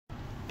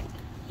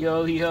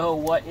Yo,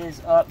 what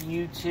is up,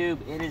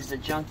 YouTube? It is the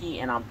Junkie,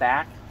 and I'm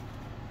back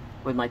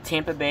with my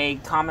Tampa Bay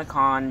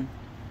Comic-Con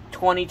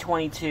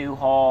 2022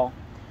 haul.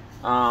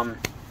 Been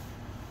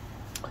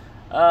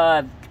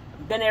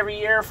every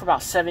year for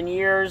about 7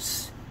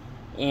 years,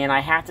 and I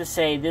have to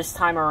say, this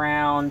time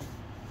around,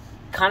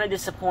 kind of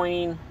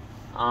disappointing.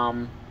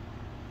 I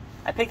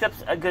picked up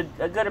a good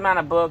amount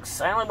of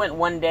books. I only went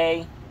one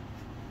day.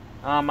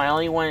 I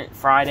only went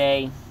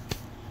Friday.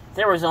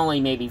 There was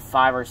only maybe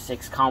 5 or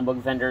 6 comic book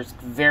vendors.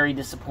 Very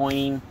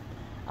disappointing.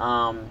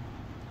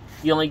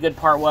 The only good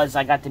part was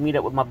I got to meet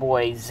up with my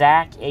boy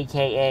Zach,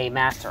 aka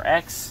Master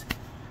X.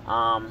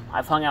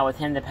 I've hung out with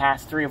him the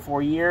past 3 or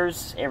 4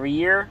 years, every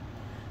year.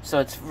 So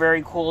it's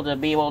very cool to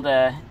be able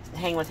to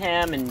hang with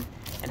him and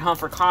hunt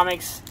for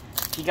comics.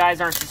 If you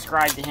guys aren't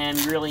subscribed to him,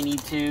 you really need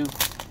to.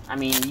 I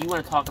mean, you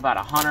want to talk about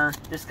a hunter.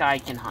 This guy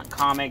can hunt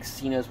comics.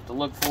 He knows what to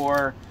look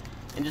for.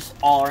 And just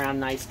all around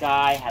nice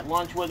guy. Had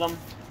lunch with him.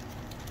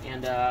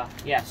 And,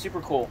 yeah,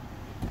 super cool.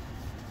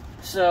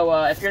 So,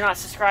 if you're not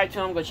subscribed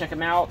to him, go check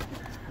him out.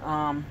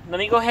 Let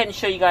me go ahead and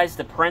show you guys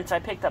the prints I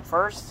picked up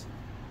first.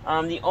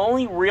 The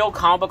only real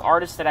comic book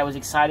artist that I was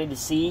excited to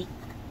see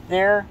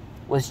there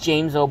was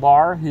James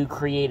O'Barr, who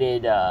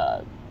created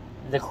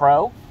The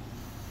Crow.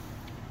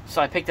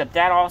 So I picked up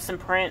that awesome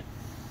print.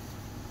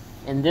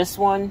 And this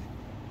one,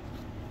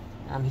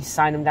 he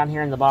signed them down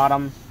here in the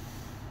bottom.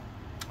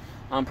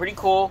 Pretty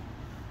cool.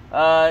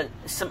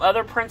 Some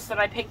other prints that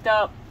I picked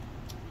up.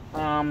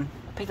 I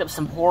picked up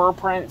some horror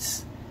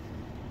prints.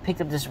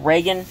 Picked up this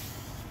Reagan,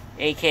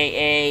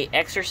 aka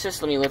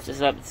Exorcist. Let me lift this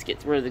up to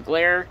get rid of the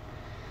glare.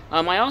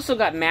 I also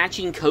got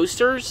matching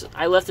coasters.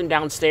 I left them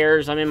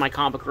downstairs. I'm in my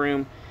comic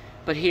room.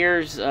 But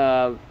here's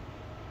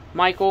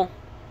Michael.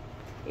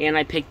 And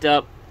I picked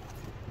up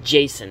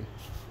Jason.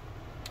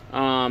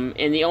 And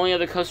the only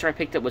other coaster I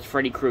picked up was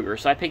Freddy Krueger.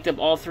 So I picked up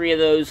all 3 of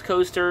those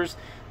coasters,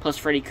 plus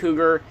Freddy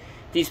Krueger.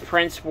 These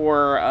prints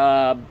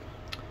were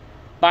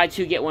buy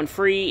 2, get 1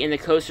 free, and the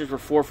coasters were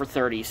 4 for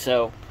 $30.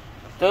 So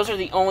those are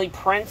the only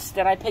prints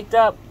that I picked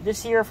up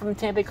this year from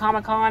Tampa Bay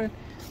Comic-Con.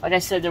 Like I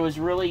said, there was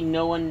really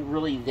no one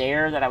really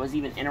there that I was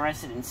even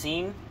interested in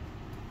seeing.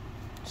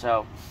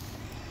 So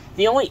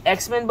the only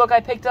X-Men book I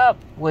picked up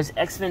was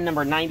X-Men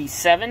number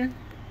 97.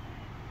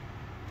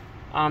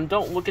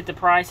 Don't look at the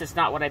price. It's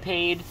not what I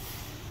paid.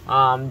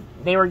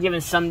 They were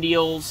giving some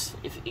deals,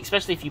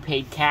 especially if you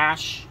paid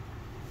cash.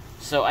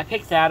 So I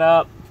picked that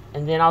up.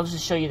 And then I'll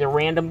just show you the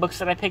random books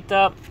that I picked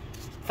up.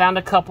 Found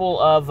a couple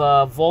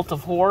of Vault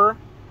of Horror.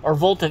 Or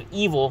Vault of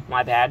Evil,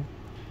 my bad.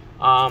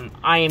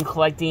 I am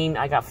collecting.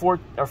 I got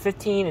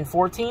 15 and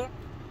 14.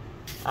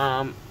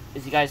 As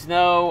you guys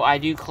know, I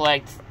do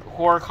collect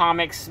horror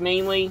comics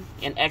mainly.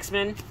 And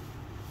X-Men.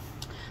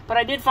 But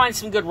I did find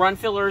some good run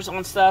fillers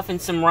on stuff.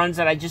 And some runs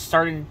that I just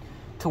started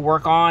to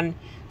work on.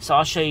 So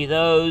I'll show you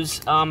those.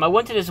 I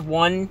went to this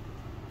one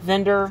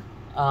vendor.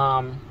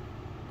 Or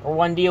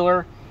one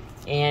dealer.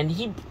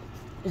 And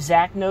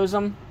Zach knows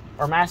him,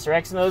 or Master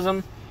X knows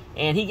him,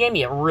 and he gave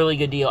me a really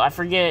good deal. I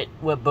forget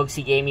what books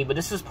he gave me, but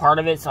this was part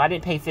of it, so I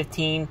didn't pay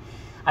 $15.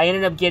 I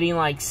ended up getting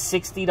like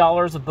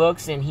 $60 of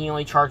books, and he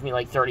only charged me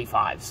like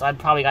 $35. So I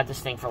probably got this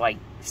thing for like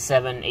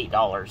 $7,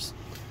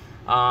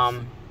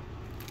 $8.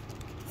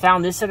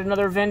 Found this at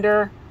another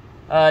vendor.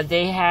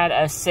 They had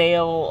a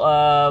sale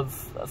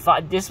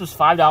of this was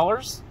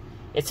 $5.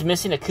 It's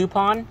missing a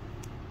coupon,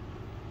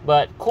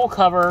 but cool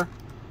cover.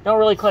 Don't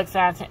really collect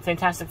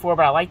Fantastic Four,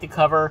 but I like the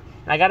cover.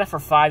 And I got it for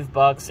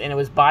 $5, and it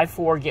was buy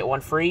 4, get 1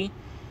 free.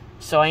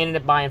 So I ended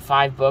up buying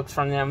 5 books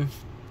from them.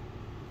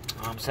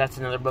 So that's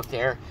another book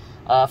there.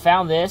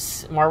 Found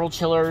this, Marvel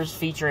Chillers,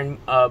 featuring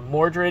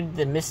Mordred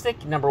the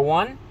Mystic, number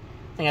 1.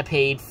 I think I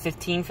paid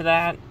 $15 for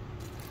that.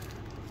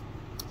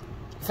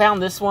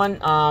 Found this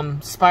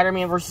one,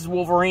 Spider-Man vs.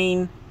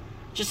 Wolverine.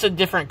 Just a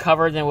different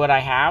cover than what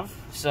I have.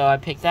 So I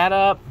picked that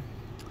up.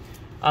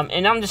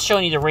 And I'm just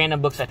showing you the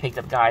random books I picked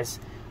up, guys.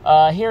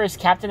 Here is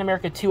Captain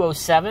America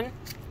 207.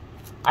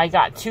 I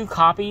got 2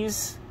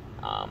 copies.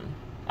 I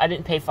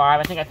didn't pay $5.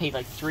 I think I paid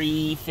like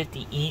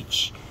 $3.50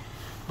 each.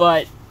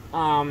 But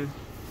if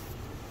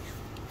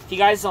you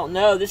guys don't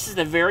know, this is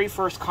the very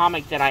first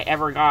comic that I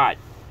ever got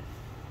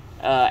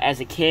as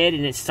a kid,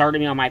 and it started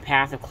me on my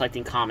path of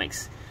collecting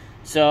comics.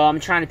 So I'm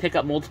trying to pick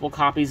up multiple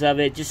copies of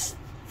it just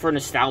for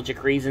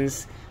nostalgic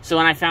reasons. So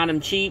when I found them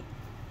cheap,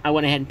 I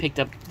went ahead and picked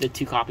up the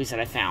 2 copies that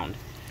I found.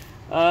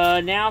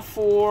 Now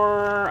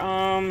for,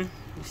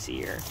 let's see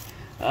here.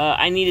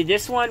 I needed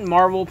this one,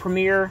 Marvel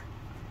Premiere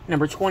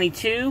number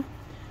 22,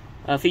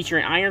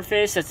 featuring Iron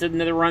Fist. That's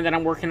another run that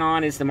I'm working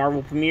on, is the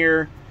Marvel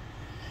Premiere.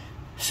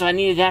 So I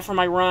needed that for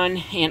my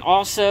run. And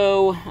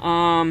also,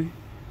 I'm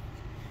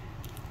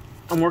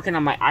working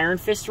on my Iron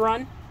Fist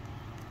run.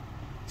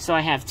 So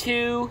I have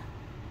 2,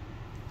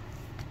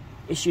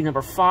 issue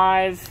number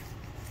 5,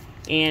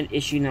 and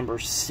issue number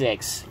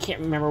 6. I can't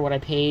remember what I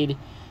paid.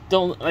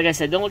 Like I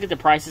said, don't look at the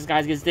prices,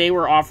 guys, because they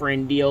were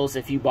offering deals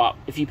if you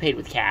paid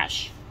with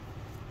cash.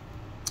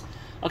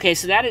 Okay,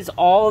 so that is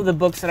all of the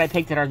books that I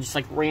picked that are just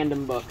like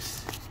random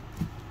books.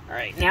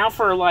 Alright, now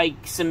for like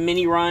some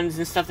mini runs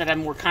and stuff that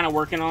I'm kind of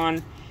working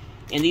on.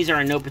 And these are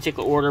in no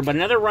particular order. But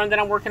another run that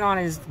I'm working on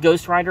is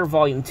Ghost Rider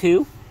Volume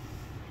 2.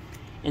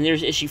 And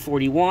there's issue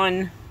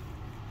 41,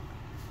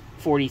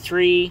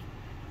 43.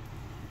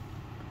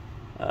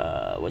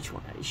 Which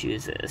one issue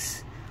is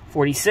this?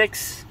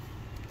 46,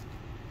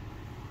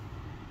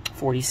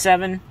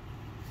 47,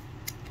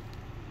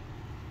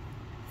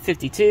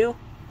 52,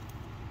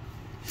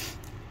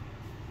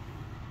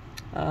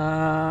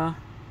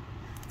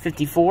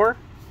 54,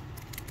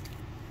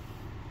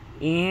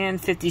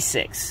 and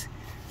 56.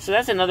 So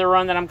that's another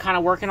run that I'm kind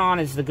of working on,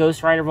 is the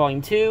Ghost Rider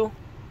Volume 2.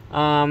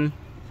 Half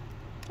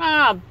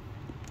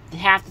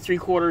to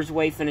 3/4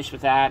 way finished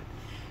with that.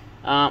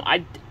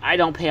 I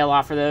don't pay a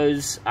lot for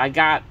those. I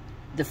got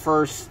the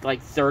first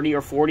like 30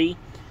 or 40,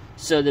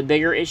 so the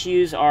bigger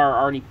issues are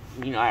already,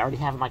 I already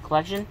have in my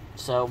collection.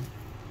 So,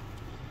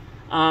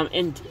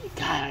 and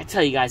God, I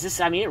tell you guys, this,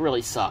 it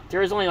really sucked. There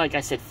was only, like I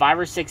said, 5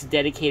 or 6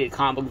 dedicated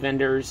comic book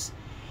vendors,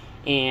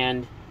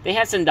 and they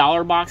had some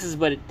dollar boxes,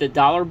 but the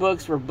dollar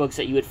books were books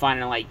that you would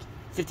find in like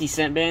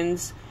 50-cent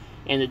bins,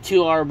 and the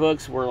 $2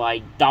 books were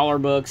like dollar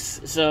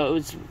books. So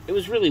it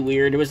was really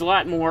weird. There was a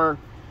lot more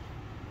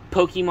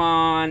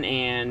Pokemon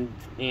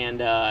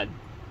and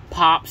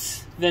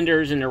Pops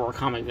vendors than there were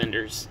comic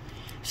vendors.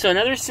 So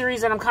another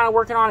series that I'm kind of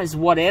working on is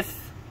What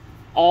If,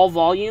 all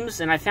volumes,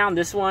 and I found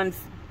this one.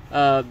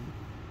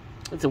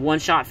 It's a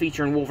one-shot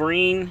featuring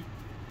Wolverine.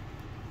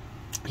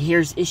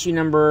 Here's issue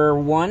number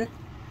 1.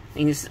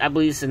 And I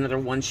believe it's another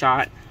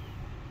one-shot.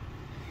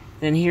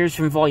 Then here's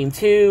from Volume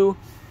 2,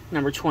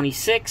 number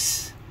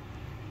 26,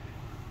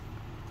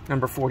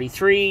 number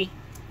 43,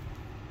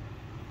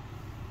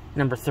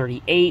 number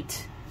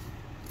 38,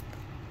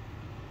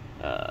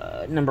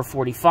 number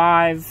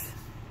 45.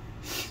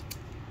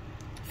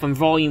 From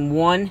Volume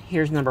 1,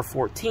 here's number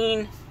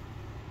 14.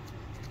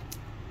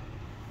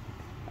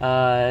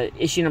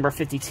 Issue number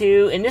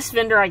 52. And this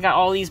vendor, I got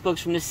all these books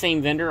from this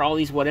same vendor, all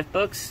these What If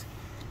books.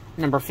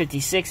 Number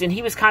 56. And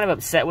he was kind of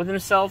upset with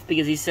himself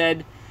because he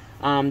said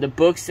the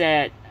books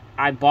that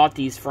I bought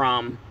these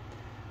from,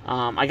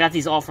 I got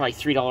these all for like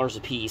 $3 a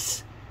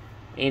piece.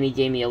 And he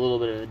gave me a little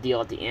bit of a deal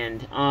at the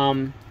end.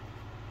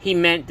 He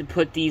meant to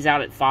put these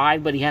out at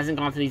 $5, but he hasn't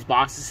gone through these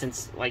boxes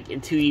since, like, in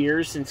 2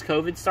 years since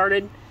COVID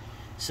started.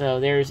 So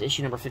there's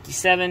issue number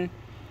 57.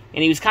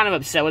 And he was kind of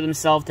upset with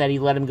himself that he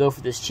let him go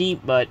for this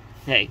cheap, but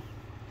hey,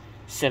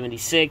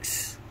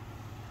 76,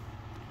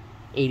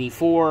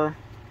 84,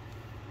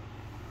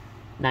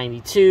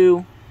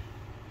 92,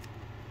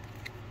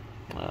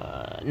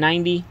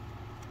 90,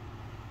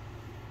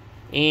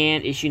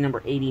 and issue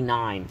number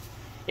 89.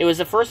 It was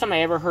the first time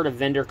I ever heard a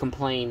vendor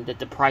complain that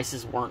the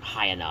prices weren't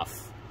high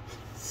enough.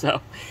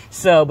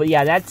 But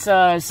yeah, that's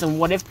some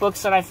What If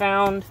books that I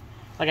found.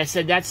 Like I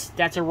said,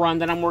 that's a run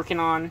that I'm working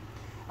on.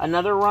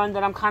 Another run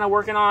that I'm kind of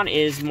working on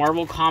is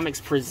Marvel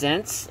Comics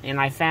Presents, and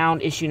I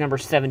found issue number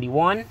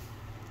 71,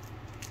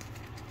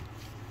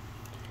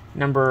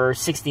 number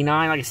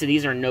 69. Like I said,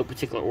 these are in no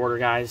particular order,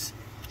 guys.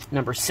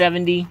 Number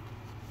 70,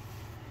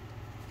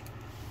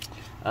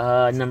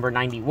 number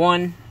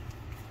 91,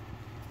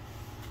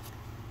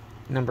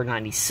 number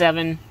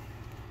 97,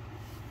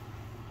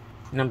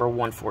 number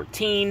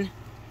 114,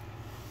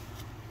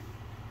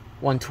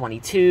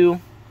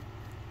 122,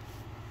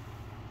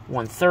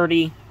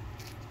 130,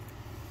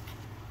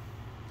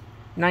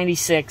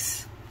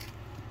 96,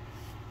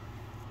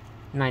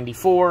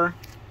 94,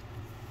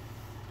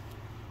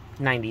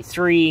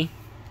 93,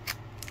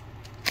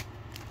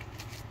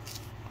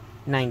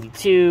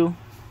 92,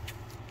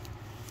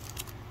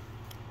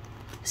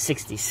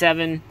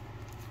 67,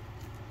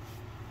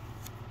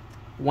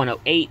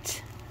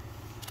 108,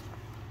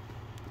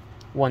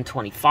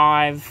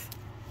 125,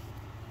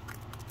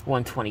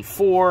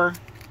 124,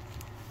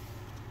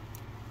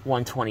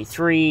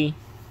 123,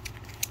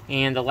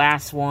 and the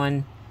last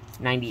one,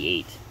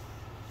 98.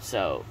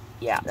 So,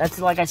 yeah, that's,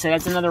 like I said,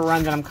 that's another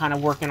run that I'm kind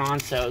of working on,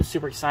 so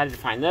super excited to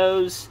find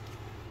those.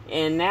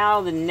 And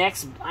now the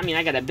next,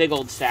 I got a big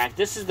old stack.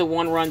 This is the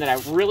one run that I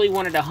really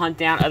wanted to hunt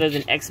down other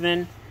than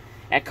X-Men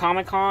at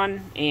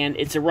Comic-Con, and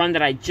it's a run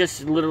that I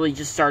literally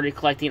just started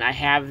collecting. I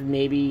have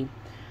maybe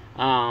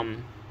 4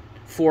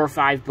 or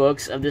 5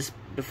 books of this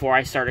before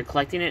I started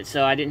collecting it,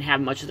 so I didn't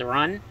have much of the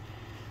run.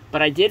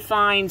 But I did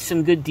find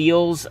some good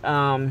deals.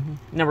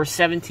 Number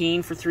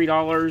 17 for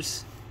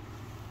 $3.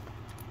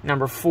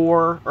 Number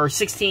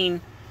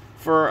 16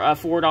 for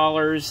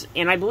 $4.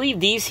 And I believe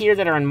these here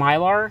that are in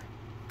Mylar,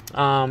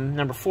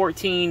 number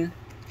 14,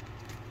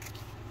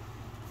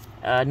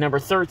 number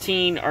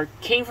 13,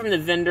 came from the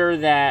vendor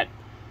that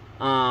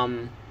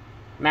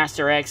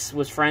Master X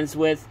was friends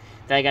with,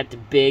 that I got the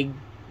big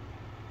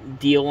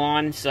deal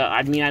on. So,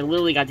 I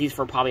literally got these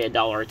for probably $1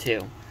 or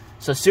 $2.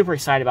 So, super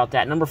excited about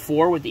that. Number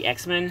 4 with the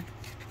X-Men.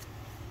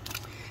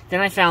 Then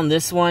I found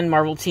this one,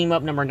 Marvel Team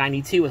Up number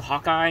 92 with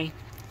Hawkeye.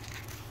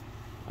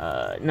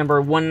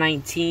 Number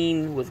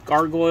 119 with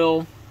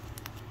Gargoyle.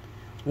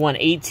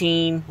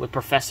 118 with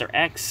Professor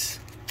X.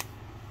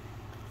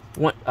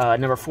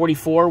 Number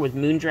 44 with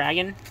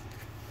Moondragon.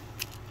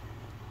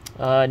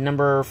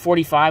 Number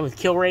 45 with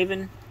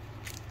Killraven.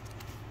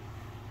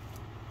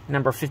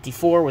 Number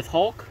 54 with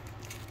Hulk.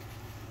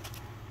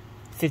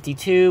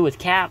 52 with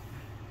Cap.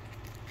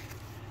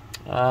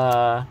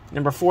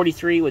 Number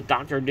 43 with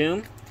Doctor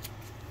Doom.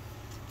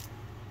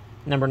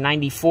 Number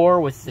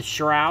 94 with the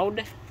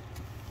Shroud.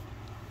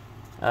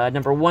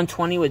 Number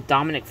 120 with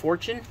Dominic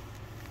Fortune.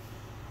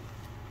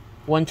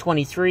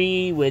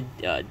 123 with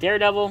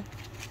Daredevil.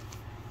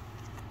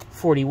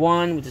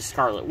 41 with the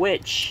Scarlet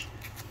Witch.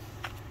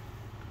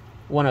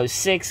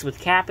 106 with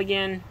Cap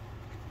again.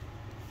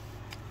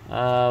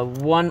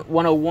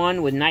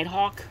 101 with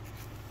Nighthawk.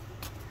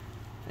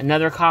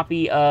 Another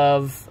copy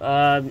of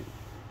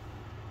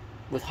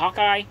with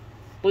Hawkeye. I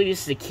believe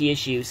this is a key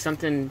issue.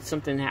 Something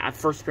at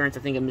first appearance, I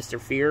think, of Mr.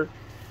 Fear.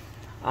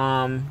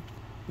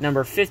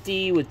 Number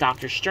 50 with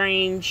Doctor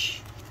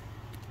Strange.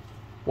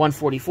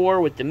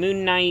 144 with the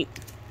Moon Knight.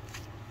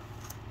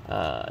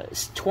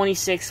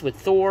 26 with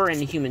Thor and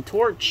the Human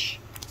Torch.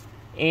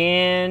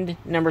 And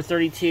number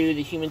 32,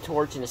 the Human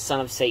Torch and the Son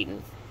of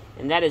Satan.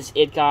 And that is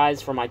it,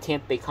 guys, for my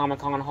Tampa Bay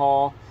Comic-Con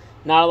haul.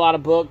 Not a lot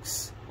of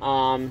books.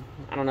 I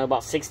don't know,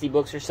 about 60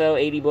 books or so,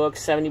 80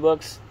 books, 70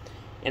 books,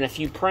 and a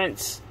few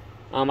prints.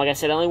 Like I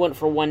said, I only went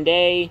for one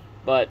day,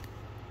 but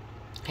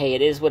hey,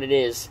 it is what it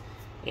is.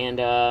 And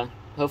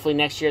hopefully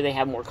next year they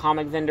have more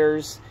comic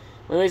vendors.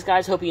 Anyways,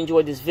 guys, hope you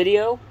enjoyed this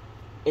video.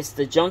 It's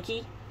the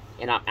Junkie,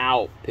 and I'm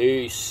out.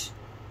 Peace.